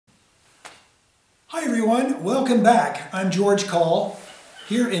Hi everyone, welcome back. I'm George Coll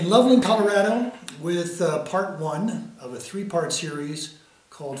here in Loveland, Colorado with part one of a three-part series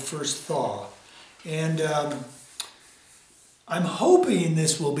called First Thaw. And I'm hoping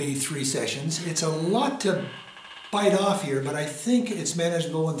this will be 3 sessions. It's a lot to bite off here, but I think it's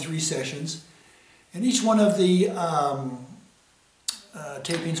manageable in 3 sessions. And each one of the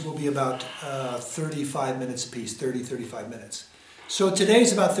tapings will be about 35 minutes apiece, 35 minutes. So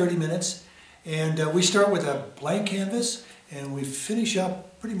today's about 30 minutes. And we start with a blank canvas and we finish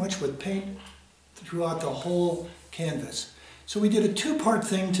up pretty much with paint throughout the whole canvas. So we did a 2-part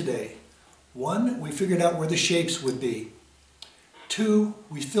thing today. 1, we figured out where the shapes would be. 2,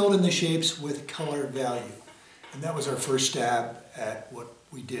 we filled in the shapes with color value. And that was our first stab at what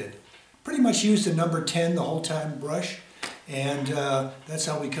we did. Pretty much used a number 10 the whole time brush, and that's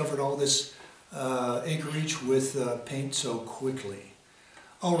how we covered all this acreage with paint so quickly.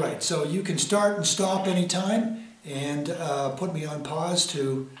 All right, so you can start and stop anytime and put me on pause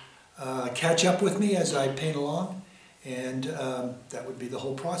to catch up with me as I paint along, and that would be the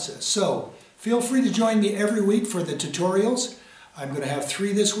whole process. So feel free to join me every week for the tutorials. I'm going to have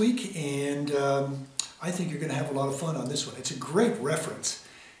 3 this week, and I think you're going to have a lot of fun on this one. It's a great reference.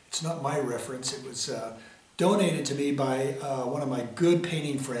 It's not my reference. It was donated to me by one of my good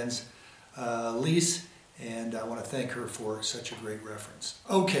painting friends, Lise. And I want to thank her for such a great reference.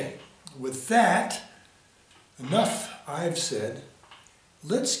 Okay, with that, enough I've said.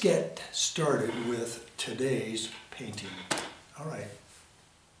 Let's get started with today's painting. All right,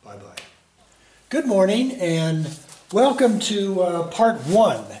 bye-bye. Good morning and welcome to part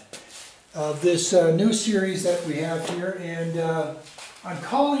 1 of this new series that we have here. And I'm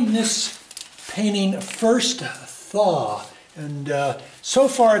calling this painting First Thaw. And so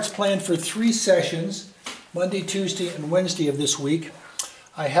far it's planned for 3 sessions. Monday, Tuesday, and Wednesday of this week.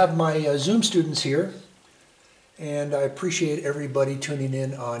 I have my Zoom students here, and I appreciate everybody tuning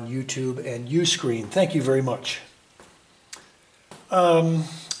in on YouTube and Uscreen. Thank you very much. Down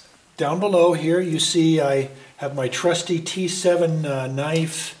below here you see I have my trusty T7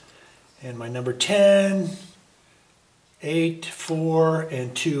 knife and my number 10, 8, 4,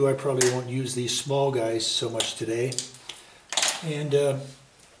 and 2. I probably won't use these small guys so much today. And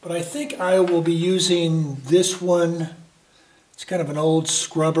but I think I will be using this one. It's kind of an old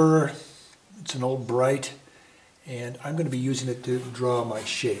scrubber. It's an old bright. And I'm going to be using it to draw my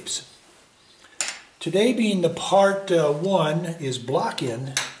shapes. Today being the part 1 is block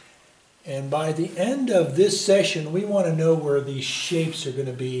in. And by the end of this session, we want to know where these shapes are going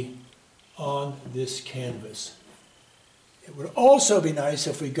to be on this canvas. It would also be nice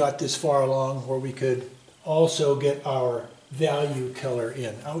if we got this far along where we could also get our value color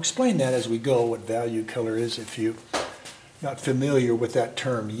in. I'll explain that as we go, what value color is, if you're not familiar with that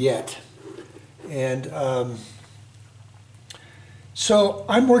term yet. And so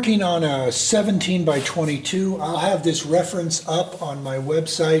I'm working on a 17 by 22. I'll have this reference up on my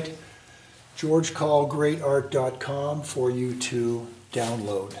website, georgecollgreatart.com, for you to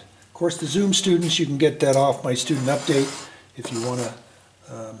download. Of course, the Zoom students, you can get that off my student update if you want to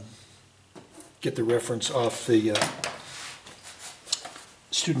get the reference off the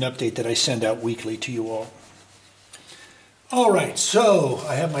student update that I send out weekly to you all. All right, so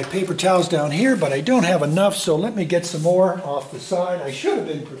I have my paper towels down here, but I don't have enough, so let me get some more off the side. I should have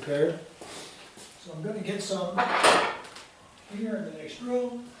been prepared. So I'm going to get some here in the next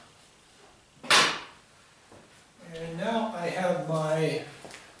room. And now I have my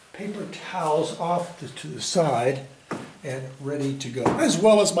paper towels off to the side and ready to go, as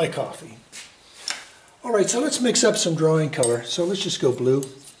well as my coffee. All right, so let's mix up some drawing color. So let's just go blue.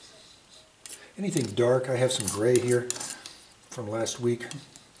 Anything dark, I have some gray here from last week.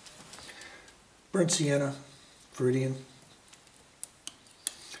 Burnt sienna, Viridian.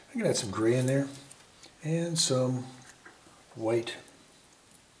 I'm gonna add some gray in there and some white.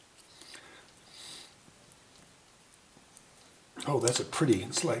 Oh, that's a pretty,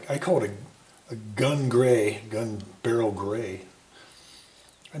 it's like, I call it a gun gray, gun barrel gray.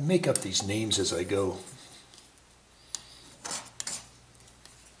 I make up these names as I go.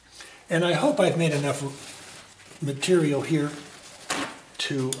 And I hope I've made enough material here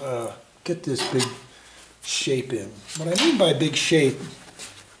to get this big shape in. What I mean by big shape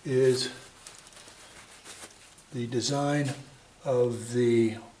is the design of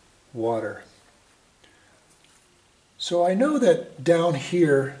the water. So I know that down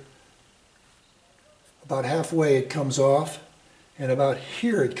here, about halfway it comes off, and about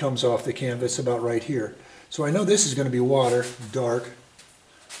here it comes off the canvas, about right here. So I know this is going to be water, dark.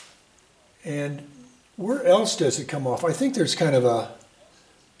 And where else does it come off? I think there's kind of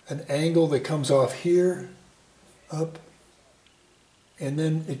an angle that comes off here, up, and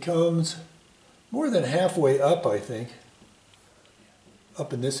then it comes more than halfway up, I think,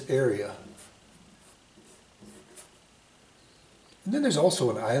 up in this area. And then there's also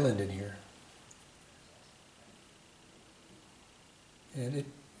an island in here. And it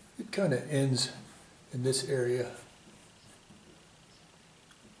kind of ends in this area.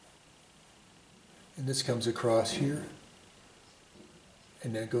 And this comes across here.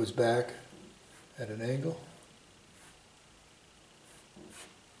 And then it goes back at an angle.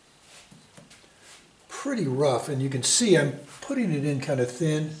 Pretty rough, and you can see I'm putting it in kind of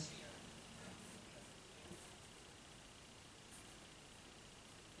thin.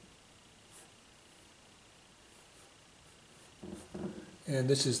 And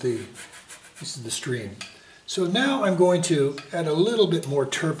this is the stream. So now I'm going to add a little bit more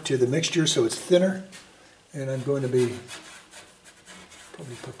turp to the mixture so it's thinner, and I'm going to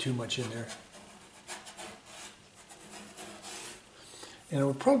probably put too much in there. And it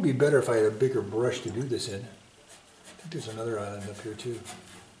would probably be better if I had a bigger brush to do this in. I think there's another island up here too.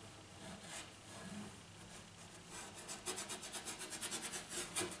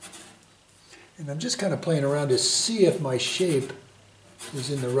 And I'm just kind of playing around to see if my shape is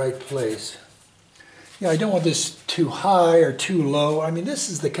in the right place. Yeah, I don't want this too high or too low. I mean, this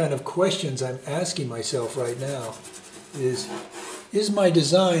is the kind of questions I'm asking myself right now. Is my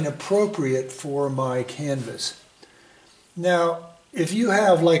design appropriate for my canvas? Now, if you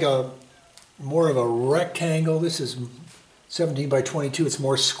have like more of a rectangle, this is 17 by 22, it's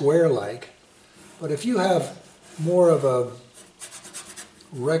more square-like. But if you have more of a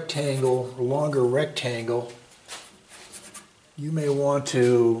rectangle, longer rectangle, you may want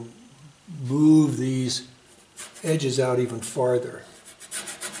to move these edges out even farther.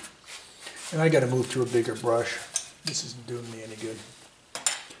 And I got to move to a bigger brush. This isn't doing me any good.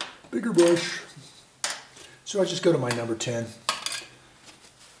 Bigger brush. So I just go to my number 10.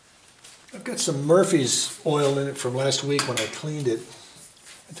 I've got some Murphy's oil in it from last week when I cleaned it.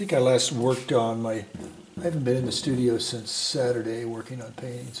 I think I last worked on I haven't been in the studio since Saturday working on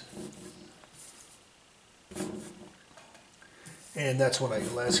paintings. And that's when I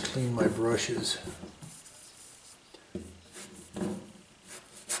last cleaned my brushes.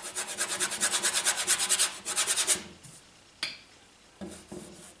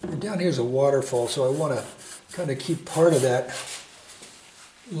 And down here's a waterfall, so I want to kind of keep part of that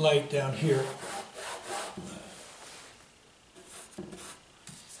light down here.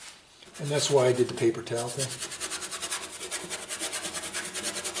 And that's why I did the paper towel thing.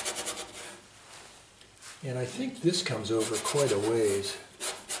 And I think this comes over quite a ways.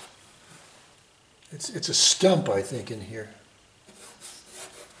 It's a stump, I think, in here.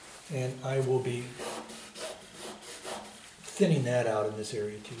 And I will be thinning that out in this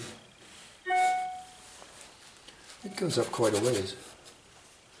area too. It goes up quite a ways.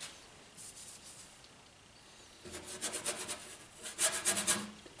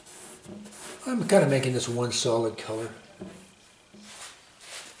 I'm kind of making this one solid color.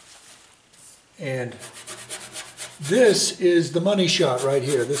 And this is the money shot right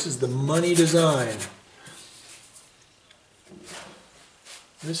here. This is the money design.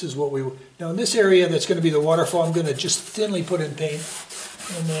 This is what now in this area that's going to be the waterfall, I'm going to just thinly put in paint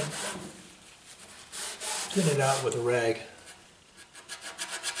and then thin it out with a rag.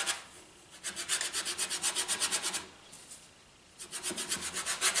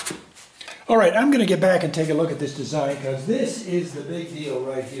 All right, I'm going to get back and take a look at this design because this is the big deal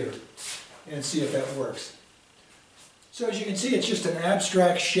right here and see if that works. So as you can see, it's just an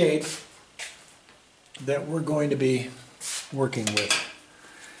abstract shape that we're going to be working with.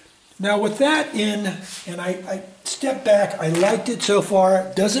 Now with that in, and I stepped back, I liked it so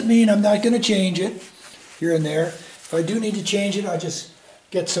far. Doesn't mean I'm not going to change it here and there. If I do need to change it, I just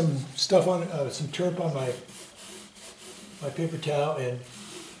get some stuff on, some turp on my paper towel and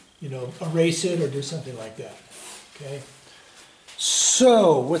erase it or do something like that. Okay.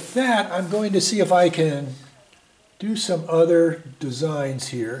 So with that, I'm going to see if I can do some other designs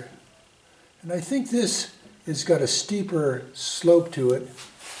here. And I think this has got a steeper slope to it.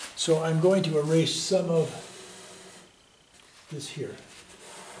 So I'm going to erase some of this here.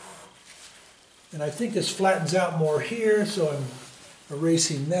 And I think this flattens out more here, so I'm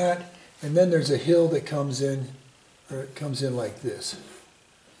erasing that. And then there's a hill that comes in, or it comes in like this.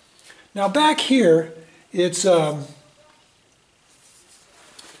 Now back here, it's kind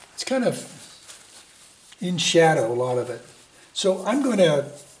of in shadow, a lot of it. So I'm going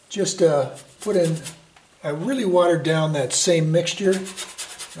to just put in, I really watered down that same mixture,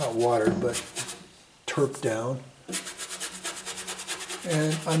 not watered, but turp down.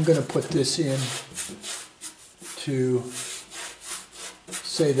 And I'm going to put this in to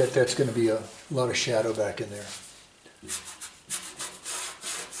say that that's going to be a lot of shadow back in there.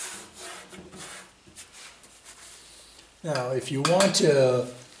 Now, if you want to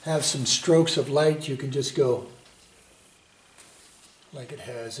have some strokes of light, you can just go like it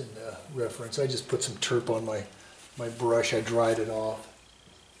has in the reference. I just put some turp on my brush. I dried it off.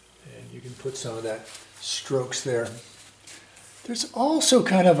 And you can put some of that strokes there. There's also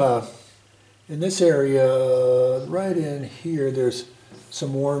kind of a, in this area, right in here, there's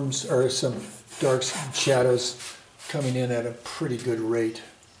some warms or some dark shadows coming in at a pretty good rate.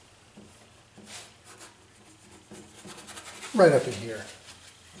 Right up in here.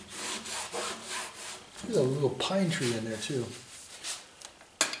 There's a little pine tree in there too.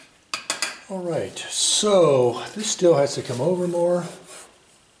 All right, so this still has to come over more.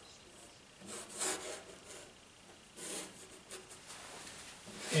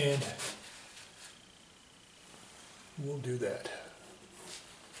 And we'll do that.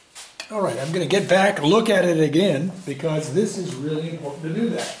 All right, I'm going to get back, look at it again, because this is really important to do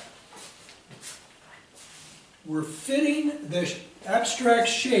that. We're fitting the abstract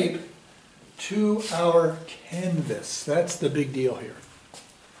shape to our canvas. That's the big deal here.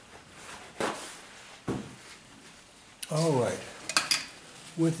 All right.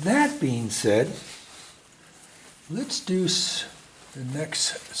 With that being said, let's do the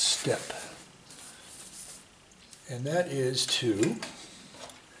next step. And that is to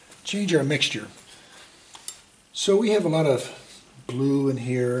change our mixture. So we have a lot of blue in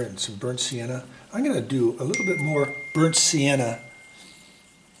here and some burnt sienna. I'm going to do a little bit more burnt sienna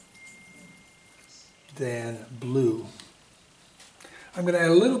than blue. I'm going to add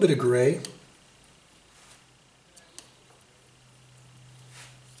a little bit of gray.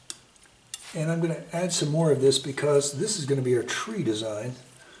 And I'm going to add some more of this because this is going to be our tree design.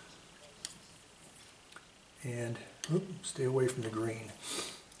 And stay away from the green.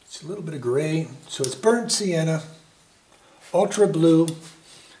 It's a little bit of gray, so it's burnt sienna, ultra blue,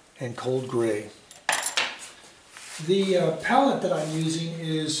 and cold gray. The palette that I'm using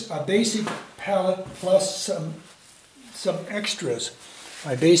is a basic palette plus some extras.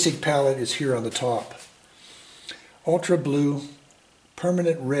 My basic palette is here on the top. Ultra blue,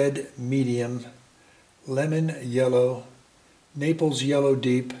 permanent red medium, lemon yellow, Naples yellow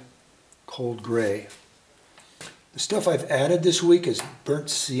deep, cold gray. The stuff I've added this week is burnt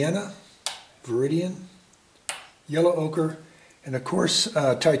sienna, viridian, yellow ochre, and of course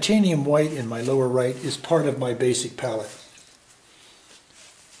titanium white in my lower right is part of my basic palette.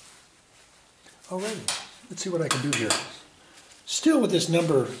 Alrighty, let's see what I can do here. Still with this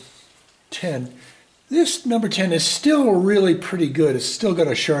number 10. This number 10 is still really pretty good. It's still got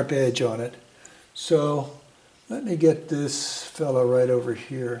a sharp edge on it. So let me get this fella right over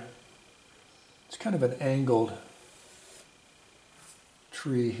here. It's kind of an angled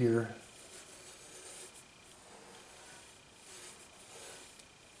tree here.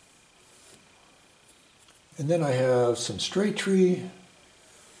 And then I have some straight tree.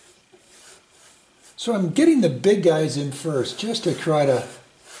 So I'm getting the big guys in first just to try to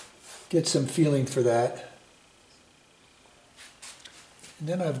get some feeling for that. And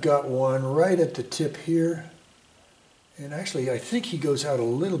then I've got one right at the tip here. And actually I think he goes out a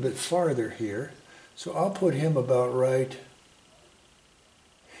little bit farther here. So I'll put him about right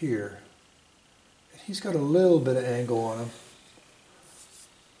here. And he's got a little bit of angle on him.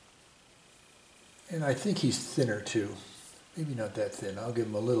 And I think he's thinner too. Maybe not that thin. I'll give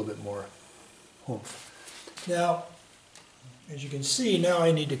him a little bit more oomph. Now, as you can see, now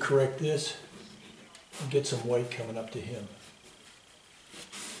I need to correct this and get some white coming up to him.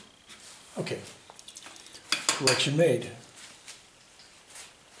 Okay, correction made.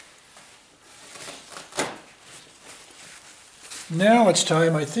 Now it's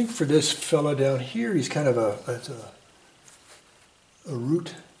time, I think, for this fella down here. He's kind of a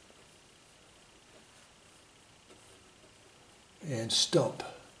root and stump.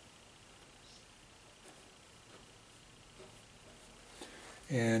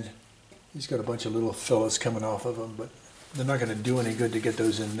 And he's got a bunch of little fellas coming off of him, but they're not going to do any good to get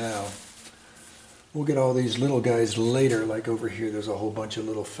those in now. We'll get all these little guys later, like over here. There's a whole bunch of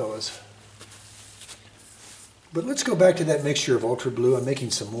little fellas. But let's go back to that mixture of ultra blue. I'm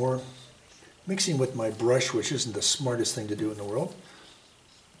making some more. Mixing with my brush, which isn't the smartest thing to do in the world.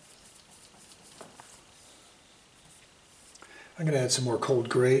 I'm going to add some more cold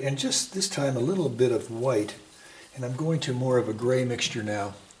gray, and just this time a little bit of white. And I'm going to more of a gray mixture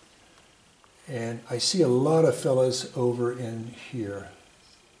now. And I see a lot of fellas over in here.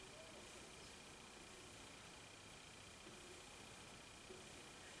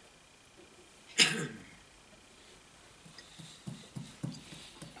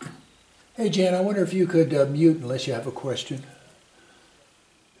 Hey Jan, I wonder if you could mute unless you have a question.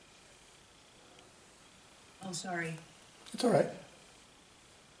 Oh, sorry. It's all right.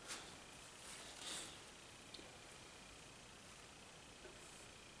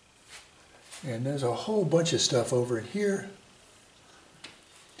 And there's a whole bunch of stuff over in here.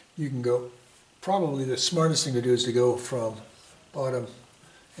 You can go, probably the smartest thing to do is to go from bottom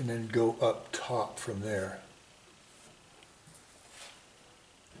and then go up top from there.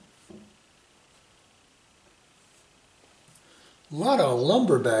 A lot of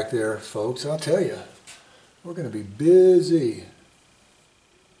lumber back there, folks, I'll tell you. We're going to be busy.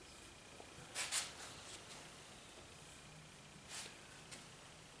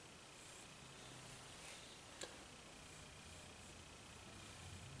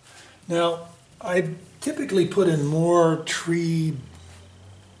 Now, I typically put in more tree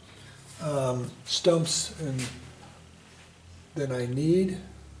stumps than I need,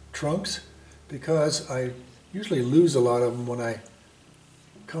 trunks, because I usually lose a lot of them when I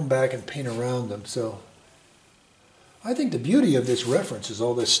come back and paint around them. So I think the beauty of this reference is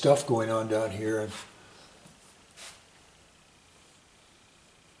all this stuff going on down here.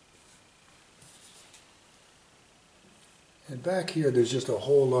 And back here, there's just a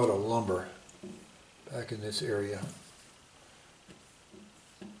whole lot of lumber back in this area.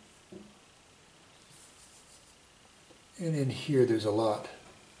 And in here, there's a lot.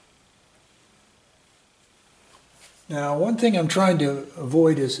 Now, one thing I'm trying to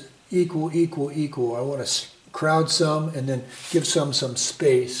avoid is equal, equal, equal. I want to crowd some and then give some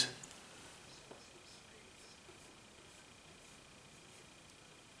space.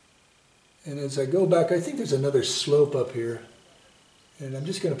 And as I go back, I think there's another slope up here. And I'm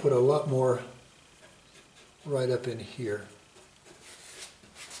just going to put a lot more right up in here.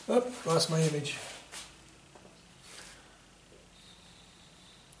 Oh, lost my image.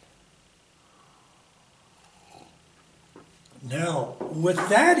 Now, with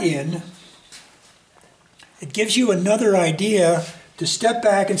that in, it gives you another idea to step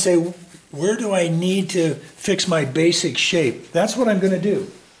back and say, where do I need to fix my basic shape? That's what I'm going to do.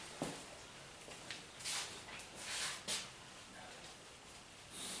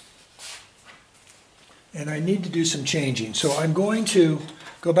 And I need to do some changing. So I'm going to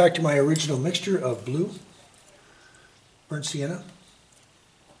go back to my original mixture of blue, burnt sienna,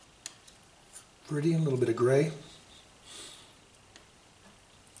 viridian, a little bit of gray.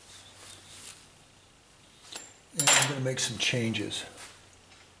 And I'm going to make some changes.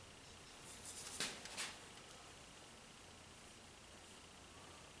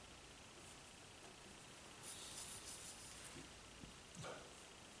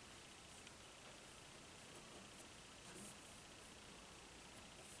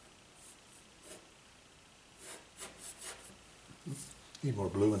 Need more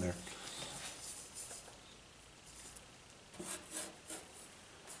blue in there.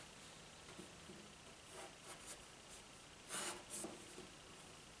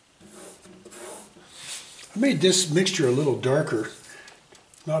 I made this mixture a little darker,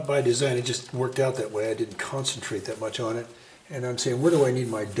 not by design, it just worked out that way. I didn't concentrate that much on it. And I'm saying, where do I need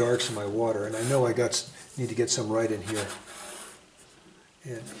my darks in my water? And I know I need to get some right in here,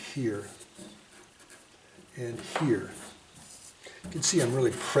 and here, and here. You can see I'm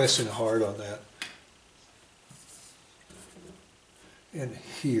really pressing hard on that. And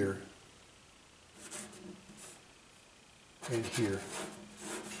here, and here.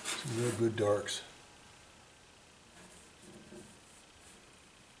 Some real good darks.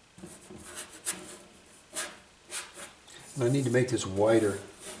 And I need to make this wider.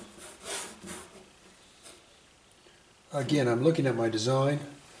 Again, I'm looking at my design,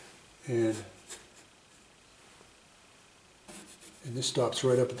 and this stops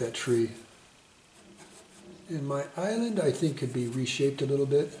right up at that tree. And my island, I think, could be reshaped a little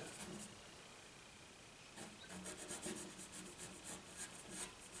bit.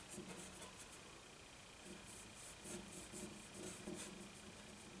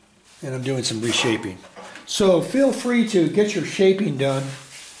 And I'm doing some reshaping. So feel free to get your shaping done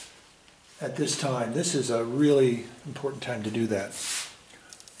at this time. This is a really important time to do that.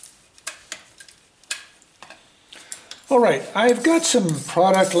 All right, I've got some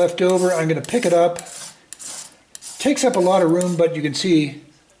product left over. I'm going to pick it up. Takes up a lot of room, but you can see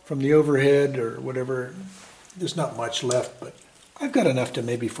from the overhead or whatever, there's not much left, but I've got enough to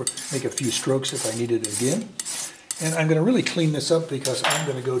maybe make a few strokes if I need it again. And I'm going to really clean this up because I'm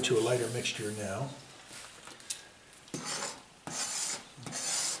going to go to a lighter mixture now.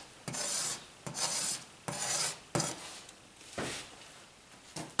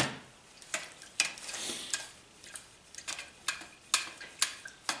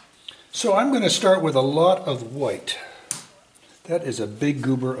 So I'm going to start with a lot of white. That is a big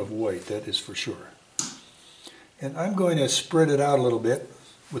goober of white, that is for sure. And I'm going to spread it out a little bit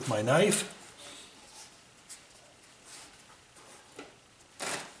with my knife.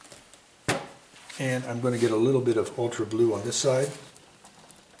 And I'm going to get a little bit of ultra blue on this side.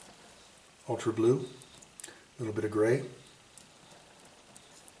 Ultra blue, a little bit of gray.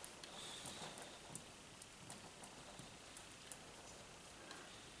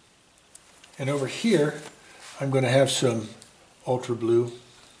 And over here, I'm going to have some ultra blue.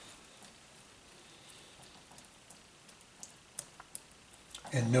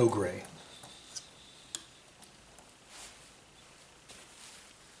 And no gray.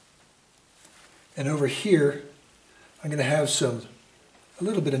 And over here, I'm going to have a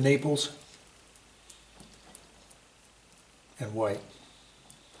little bit of Naples and white.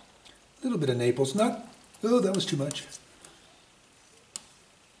 A little bit of Naples, not, oh, that was too much.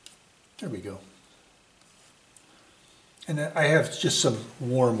 There we go. And I have just some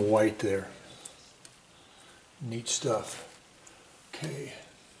warm white there. Neat stuff. Okay.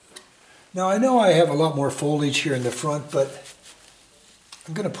 Now I know I have a lot more foliage here in the front, but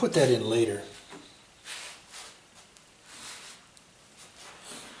I'm going to put that in later.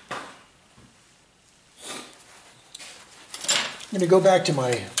 I'm going to go back to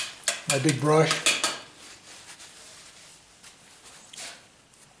my big brush,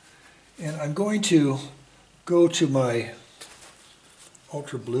 and I'm going to go to my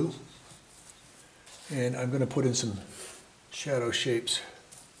ultra blue, and I'm going to put in some shadow shapes.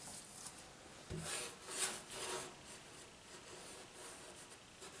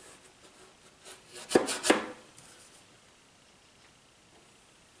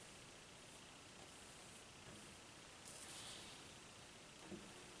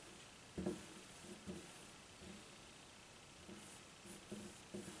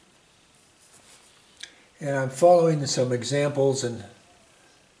 And I'm following some examples and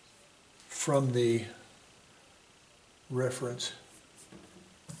from the reference.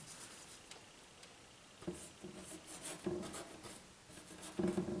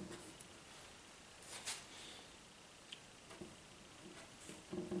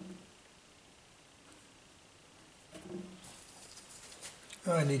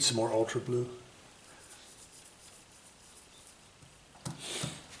 I need some more ultra blue.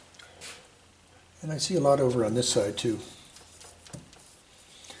 And I see a lot over on this side too.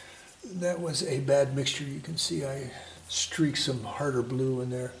 That was a bad mixture. You can see I streaked some harder blue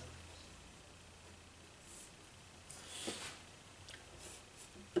in there.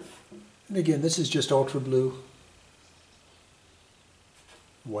 And again, this is just ultra blue,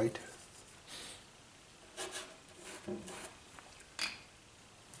 white.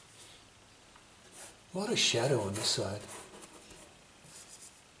 A lot of shadow on this side.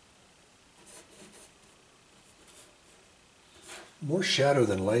 More shadow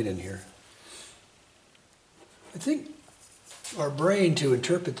than light in here. I think our brain, to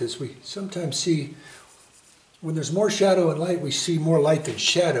interpret this, we sometimes see, when there's more shadow and light, we see more light than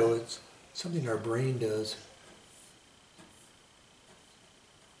shadow. It's something our brain does.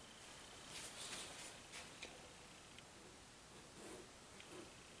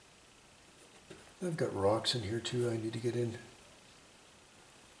 I've got rocks in here too I need to get in.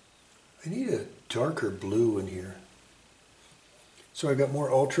 I need a darker blue in here. So I've got more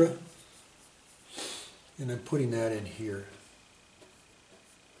ultra, and I'm putting that in here.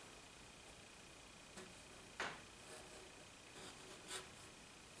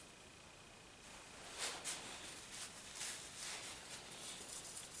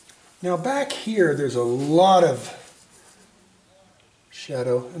 Now back here, there's a lot of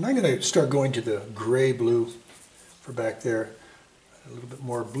shadow, and I'm going to start going to the gray blue for back there. A little bit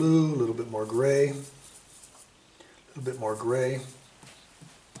more blue, a little bit more gray, a little bit more gray.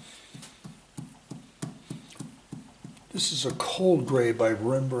 This is a cold gray by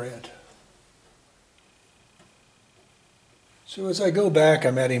Rembrandt. So as I go back,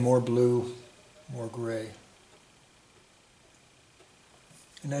 I'm adding more blue, more gray.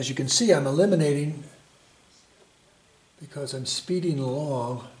 And as you can see, I'm eliminating, because I'm speeding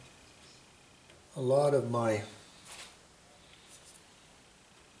along, a lot of my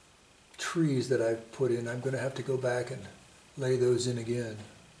trees that I've put in. I'm going to have to go back and lay those in again.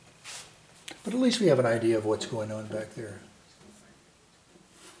 But at least we have an idea of what's going on back there.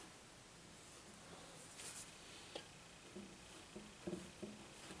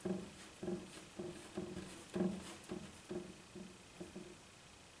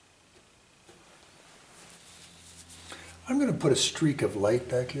 I'm going to put a streak of light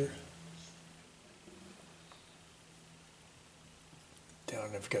back here. down.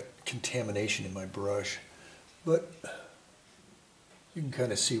 I've got contamination in my brush, but you can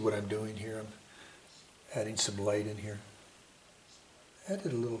kind of see what I'm doing here. I'm adding some light in here.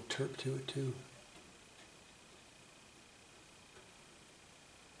 Added a little terp to it too.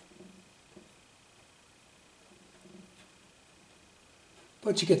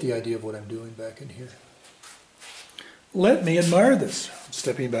 But you get the idea of what I'm doing back in here. Let me admire this.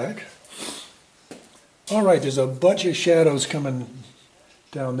 Stepping back. All right, there's a bunch of shadows coming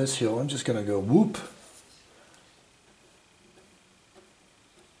down this hill. I'm just going to go whoop.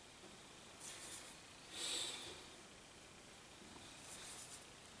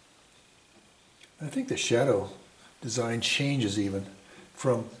 I think the shadow design changes even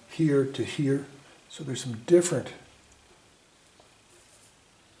from here to here. So there's some different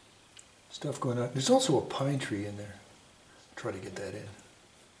stuff going on. There's also a pine tree in there. Try to get that in.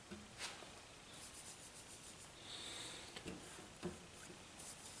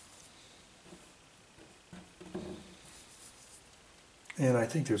 And I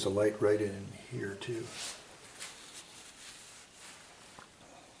think there's a light right in here too.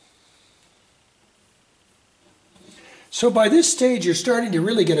 So by this stage, you're starting to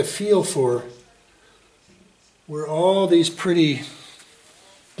really get a feel for where all these pretty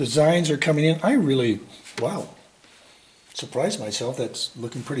designs are coming in. I really, wow, surprised myself. That's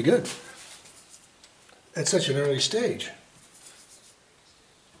looking pretty good at such an early stage.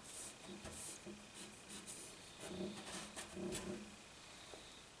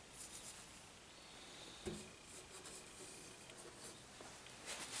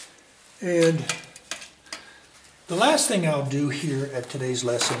 And the last thing I'll do here at today's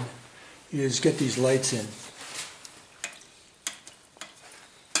lesson is get these lights in.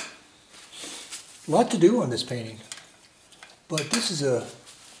 A lot to do on this painting, but this is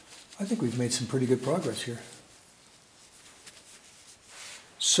I think we've made some pretty good progress here.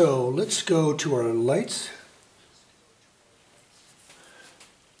 So let's go to our lights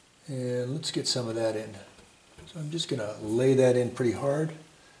and let's get some of that in. So I'm just going to lay that in pretty hard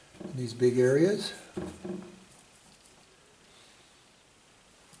in these big areas.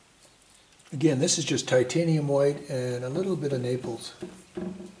 Again, this is just titanium white and a little bit of Naples.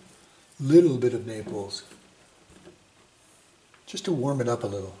 Little bit of Naples. Just to warm it up a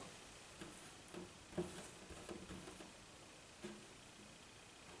little.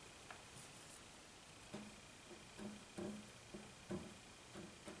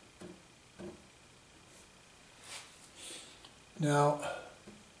 Now,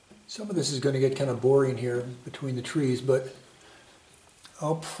 some of this is going to get kind of boring here between the trees, but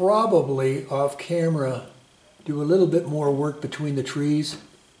I'll probably, off camera, do a little bit more work between the trees,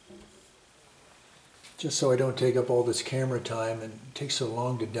 just so I don't take up all this camera time, and it takes so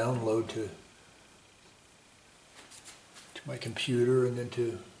long to download to my computer and then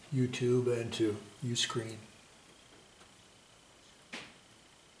to YouTube and to Uscreen.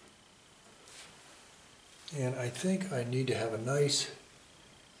 And I think I need to have a nice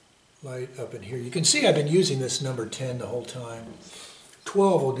light up in here. You can see I've been using this number 10 the whole time.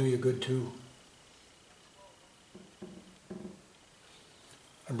 12 will do you good too.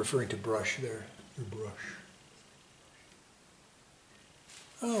 I'm referring to brush there, your brush.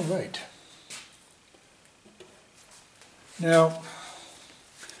 All right. Now,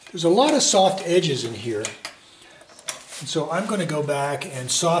 there's a lot of soft edges in here. And so I'm going to go back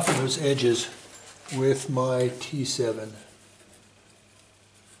and soften those edges with my T7.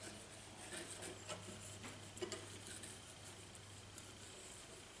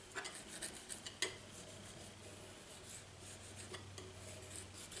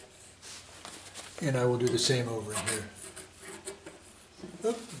 And I will do the same over in here.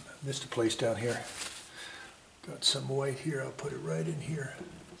 Oop, missed a place down here. Got some white here, I'll put it right in here.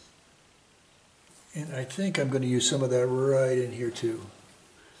 And I think I'm going to use some of that right in here too,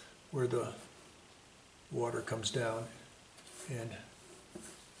 where the water comes down and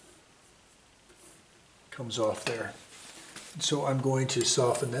comes off there. And so I'm going to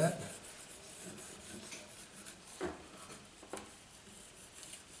soften that.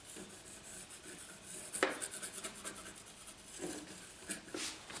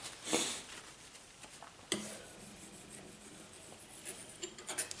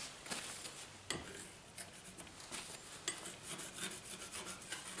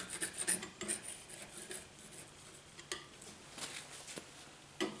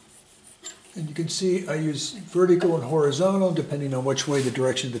 And you can see I use vertical and horizontal depending on which way the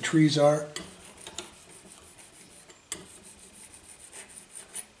direction of the trees are.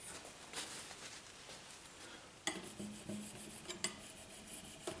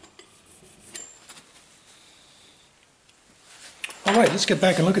 All right, let's get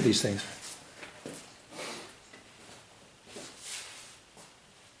back and look at these things.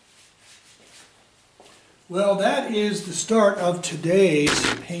 Well, that is the start of today's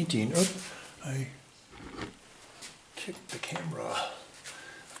painting. Oh, I kicked the camera.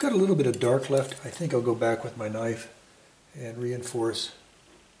 I've got a little bit of dark left. I think I'll go back with my knife and reinforce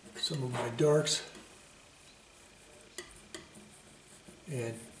some of my darks.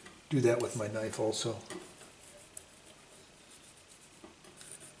 And do that with my knife also.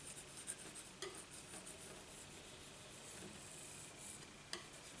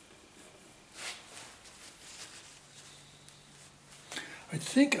 I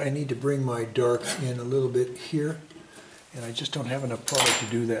think I need to bring my dark in a little bit here, and I just don't have enough product to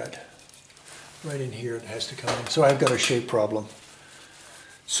do that. Right in here it has to come in. So I've got a shape problem.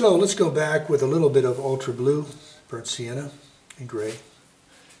 So let's go back with a little bit of ultra blue, burnt sienna, and gray.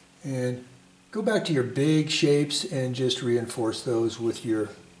 And go back to your big shapes and just reinforce those with your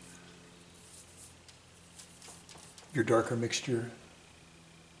darker mixture,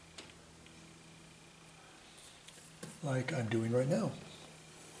 like I'm doing right now.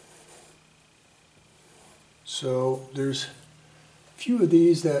 So there's a few of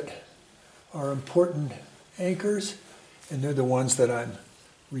these that are important anchors, and they're the ones that I'm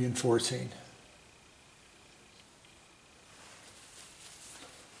reinforcing.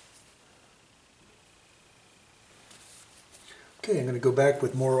 Okay, I'm going to go back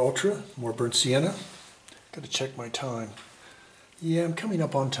with more ultra, more burnt sienna. Got to check my time. Yeah, I'm coming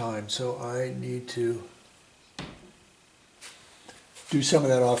up on time, so I need to do some of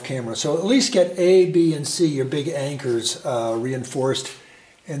that off camera. So at least get A, B, and C, your big anchors, reinforced.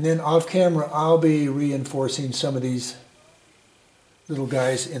 And then off camera, I'll be reinforcing some of these little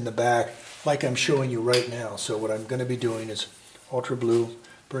guys in the back, like I'm showing you right now. So what I'm going to be doing is ultra blue,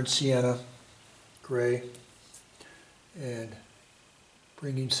 burnt sienna, gray, and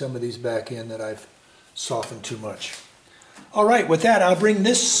bringing some of these back in that I've softened too much. All right, with that, I'll bring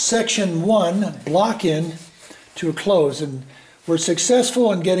this section 1 block in to a close. And we're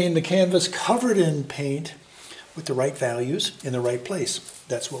successful in getting the canvas covered in paint with the right values in the right place.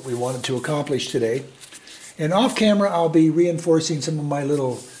 That's what we wanted to accomplish today. And off camera, I'll be reinforcing some of my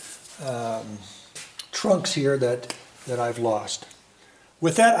little trunks here that I've lost.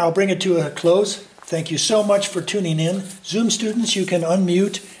 With that, I'll bring it to a close. Thank you so much for tuning in. Zoom students, you can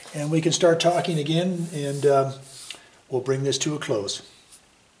unmute and we can start talking again, and we'll bring this to a close.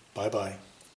 Bye-bye.